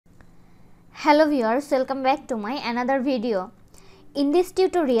Hello viewers, welcome back to my another video. In this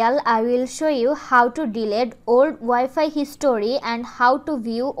tutorial, I will show you how to delete old Wi-Fi history and how to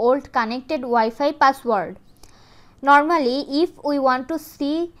view old connected Wi-Fi password. Normally, if we want to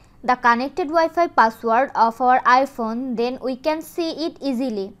see the connected Wi-Fi password of our iPhone, then we can see it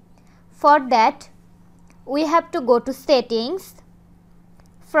easily. For that, we have to go to settings.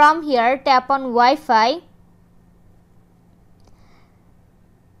 From here, tap on Wi-Fi.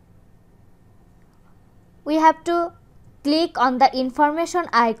 We have to click on the information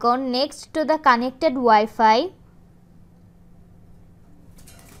icon next to the connected Wi-Fi.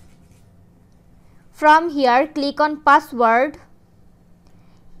 From here, click on password.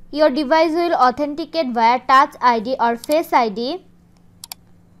 Your device will authenticate via Touch ID or Face ID.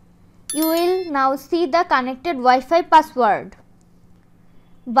 You will now see the connected Wi-Fi password.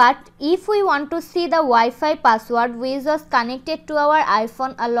 But if we want to see the Wi-Fi password which was connected to our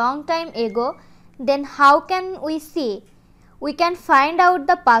iPhone a long time ago, then how can we see? We can find out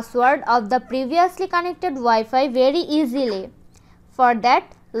the password of the previously connected Wi-Fi very easily. For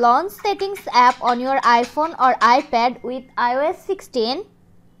that, launch Settings app on your iPhone or iPad with iOS 16.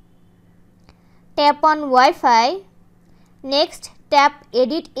 Tap on Wi-Fi. Next, tap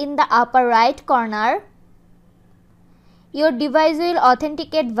Edit in the upper right corner. Your device will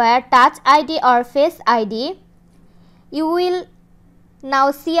authenticate via Touch ID or Face ID. You will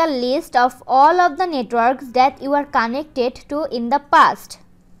now see a list of all of the networks that you are connected to in the past.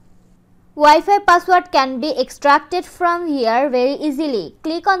 Wi-Fi password can be extracted from here very easily.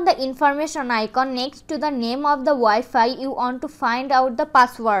 Click on the information icon next to the name of the Wi-Fi you want to find out the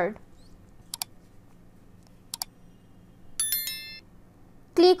password.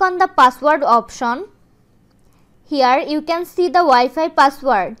 Click on the password option. Here you can see the Wi-Fi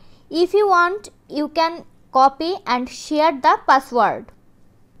password. If you want, you can copy and share the password.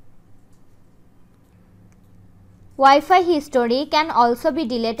 Wi-Fi history can also be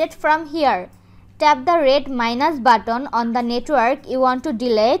deleted from here. Tap the red minus button on the network you want to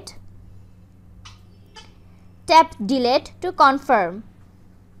delete. Tap delete to confirm.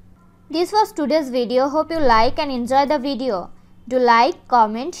 This was today's video. Hope you like and enjoy the video. Do like,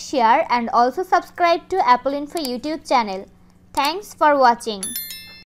 comment, share and also subscribe to Apple Info YouTube channel. Thanks for watching.